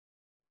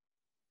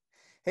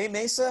Hey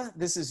Mesa,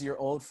 this is your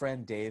old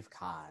friend Dave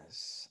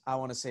Koz. I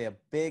want to say a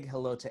big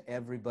hello to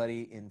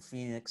everybody in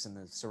Phoenix and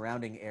the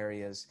surrounding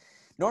areas.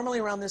 Normally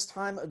around this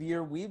time of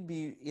year, we'd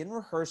be in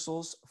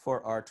rehearsals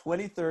for our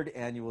 23rd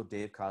annual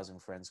Dave Koz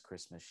and Friends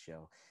Christmas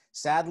show.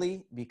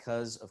 Sadly,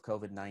 because of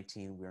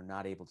COVID-19, we're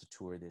not able to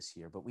tour this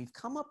year, but we've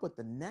come up with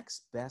the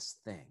next best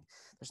thing.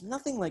 There's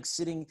nothing like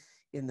sitting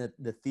in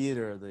the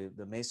theater,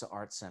 the Mesa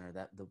Arts Center,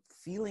 that the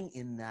feeling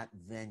in that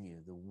venue,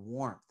 the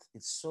warmth,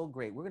 it's so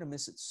great. We're going to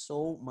miss it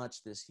so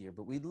much this year,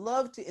 but we'd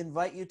love to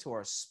invite you to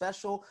our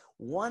special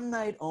one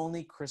night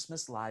only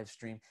Christmas live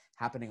stream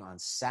happening on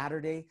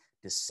Saturday,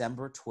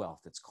 December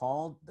 12th. It's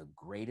called The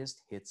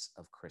Greatest Hits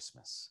of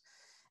Christmas.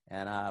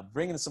 And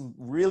bringing some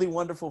really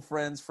wonderful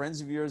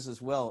friends of yours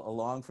as well,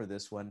 along for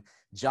this one.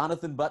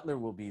 Jonathan Butler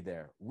will be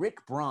there.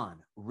 Rick Braun,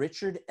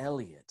 Richard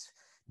Elliott,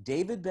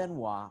 David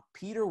Benoit,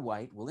 Peter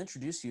White will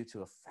introduce you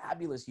to a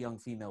fabulous young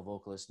female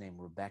vocalist named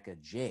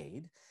REBECCA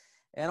Jade.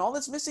 And all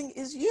that's missing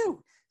is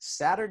you.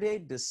 Saturday,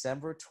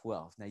 December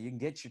 12th. Now, you can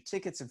get your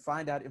tickets and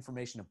find out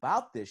information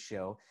about this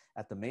show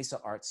at the Mesa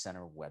Arts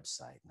Center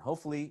website. And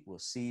hopefully, we'll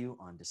see you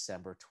on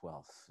December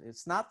 12th.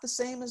 It's not the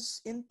same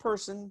as in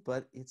person,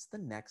 but it's the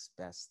next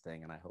best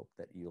thing, and I hope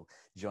that you'll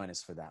join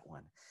us for that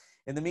one.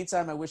 In the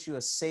meantime, I wish you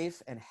a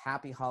safe and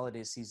happy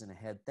holiday season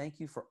ahead. Thank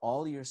you for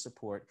all your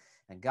support,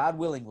 and God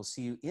willing, we'll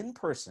see you in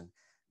person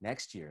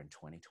next year in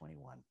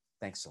 2021.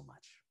 Thanks so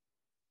much.